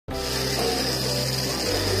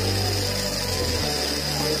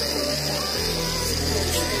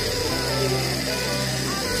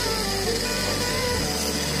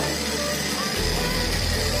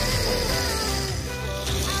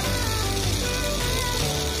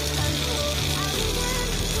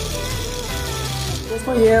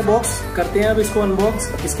दोस्तों ये है बॉक्स, करते हैं अब इसको अनबॉक्स।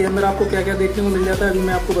 इसके अंदर आपको क्या क्या देखने को मिल जाता है अभी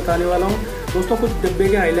मैं आपको बताने वाला हूँ। दोस्तों कुछ डब्बे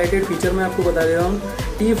के हाईलाइटेड फीचर मैं आपको बता दे रहा हूँ।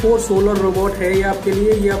 T4 सोलर रोबोट है ये आपके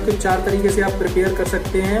लिए, ये आपके 4 तरीके से आप प्रिपेयर कर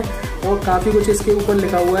सकते हैं और काफ़ी कुछ इसके ऊपर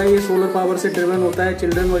लिखा हुआ है। ये सोलर पावर से ड्रिवन होता है,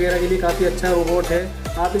 चिल्ड्रन वगैरह के लिए काफ़ी अच्छा रोबोट है।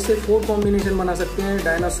 आप इससे 4 कॉम्बिनेशन बना सकते हैं,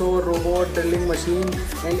 dinosaur, robot, drilling machine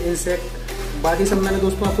and insect. बाकी सब मैंने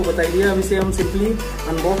दोस्तों आपको बता दिया। अब इसे हम सिंपली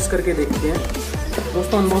अनबॉक्स करके देखते हैं।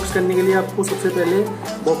 दोस्तों अनबॉक्स करने के लिए आपको सबसे पहले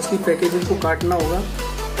बॉक्स की पैकेजिंग को काटना होगा।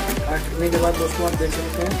 काटने के बाद दोस्तों आप देख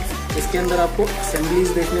सकते हैं इसके अंदर आपको असेंबलीज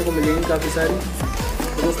देखने को मिलेंगी काफ़ी सारी।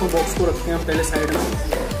 तो दोस्तों बॉक्स को रखते हैं हम पहले साइड में।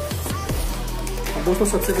 अब दोस्तों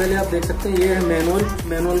सबसे पहले आप देख सकते हैं ये है मैनुअल।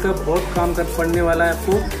 मैनुअल का बहुत काम पड़ने वाला है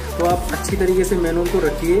आपको, तो आप अच्छी तरीके से मैनुअल को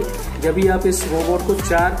रखिए, जब भी आप इस रोबोट को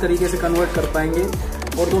 4 तरीके से कन्वर्ट कर पाएंगे।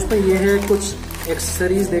 और दोस्तों ये है कुछ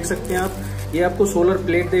एक्सेसरीज देख सकते हैं आप। ये आपको सोलर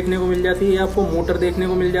प्लेट देखने को मिल जाती है, ये आपको मोटर देखने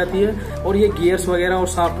को मिल जाती है और ये गियर्स वगैरह और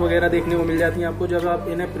शाफ्ट वगैरह देखने को मिल जाती है आपको जब आप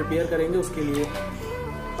इन्हें प्रिपेयर करेंगे उसके लिए।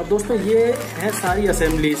 अब दोस्तों ये है सारी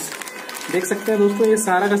असेंबलीज, देख सकते हैं दोस्तों ये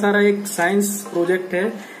सारा का सारा एक साइंस प्रोजेक्ट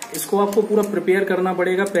है। इसको आपको पूरा प्रिपेयर करना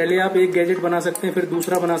पड़ेगा। पहले आप एक गैजेट बना सकते हैं, फिर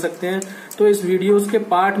दूसरा बना सकते हैं। तो इस वीडियोस के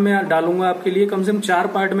पार्ट में डालूंगा आपके लिए, कम से कम 4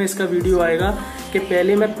 पार्ट में इसका वीडियो आएगा कि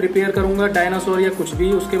पहले मैं प्रिपेयर करूंगा डायनासोर या कुछ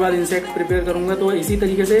भी, उसके बाद इंसेक्ट प्रिपेयर करूंगा। तो इसी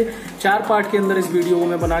तरीके से 4 पार्ट के अंदर इस वीडियो को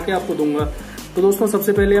मैं बना के आपको दूंगा। तो दोस्तों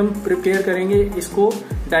सबसे पहले हम प्रिपेयर करेंगे इसको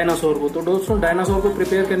डायनासोर को। तो दोस्तों डायनासोर को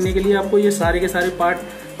प्रिपेयर करने के लिए आपको ये सारे के सारे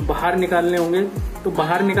पार्ट बाहर निकालने होंगे। तो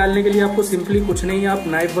बाहर निकालने के लिए आपको सिंपली कुछ नहीं, आप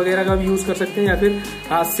नाइफ वगैरह का भी यूज कर सकते हैं या फिर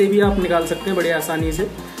हाथ से भी आप निकाल सकते हैं बड़े आसानी से।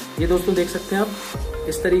 ये दोस्तों देख सकते हैं आप,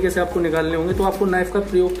 इस तरीके से आपको निकालने होंगे। तो आपको नाइफ का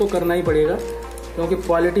प्रयोग तो करना ही पड़ेगा क्योंकि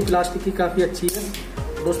क्वालिटी प्लास्टिक की काफी अच्छी है।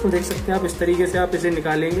 दोस्तों देख सकते हैं आप, इस तरीके से आप इसे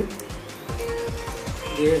निकालेंगे।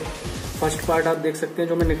 ये फर्स्ट पार्ट आप देख सकते हैं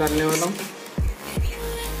जो मैं निकालने वाला हूँ।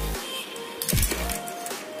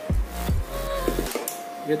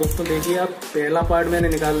 ये दोस्तों देखिए आप, पहला पार्ट मैंने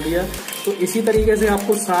निकाल दिया। तो इसी तरीके से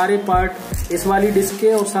आपको सारे पार्ट इस वाली डिस्क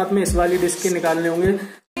के और साथ में इस वाली डिस्क के निकालने होंगे।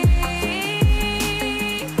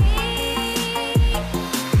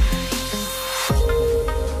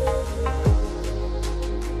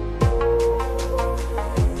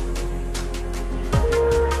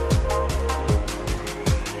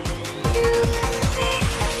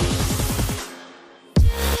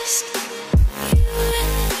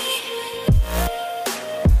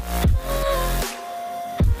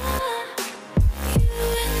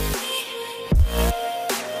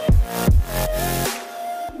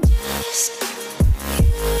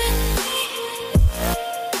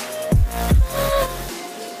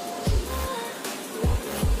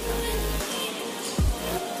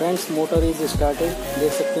 फ्रेंड्स मोटर इज स्टार्टेड,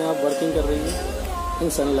 देख सकते हैं आप वर्किंग कर रही है इन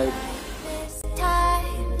सनलाइट।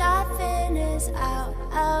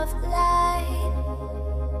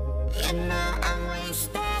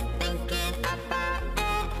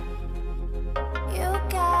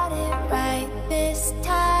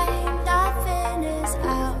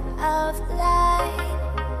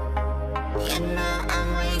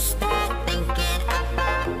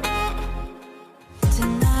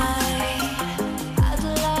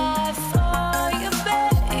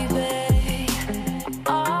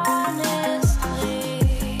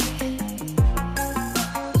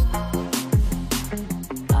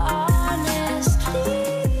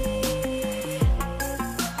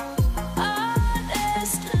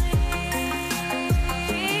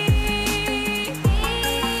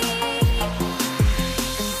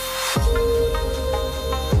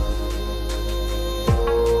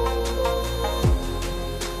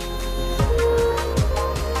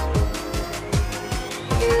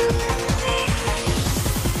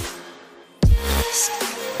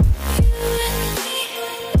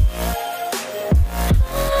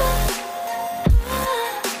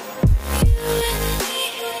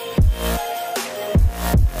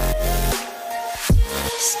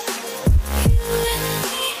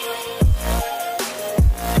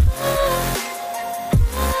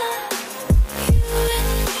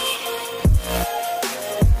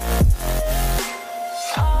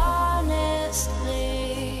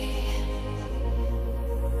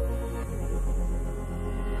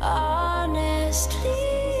 Honestly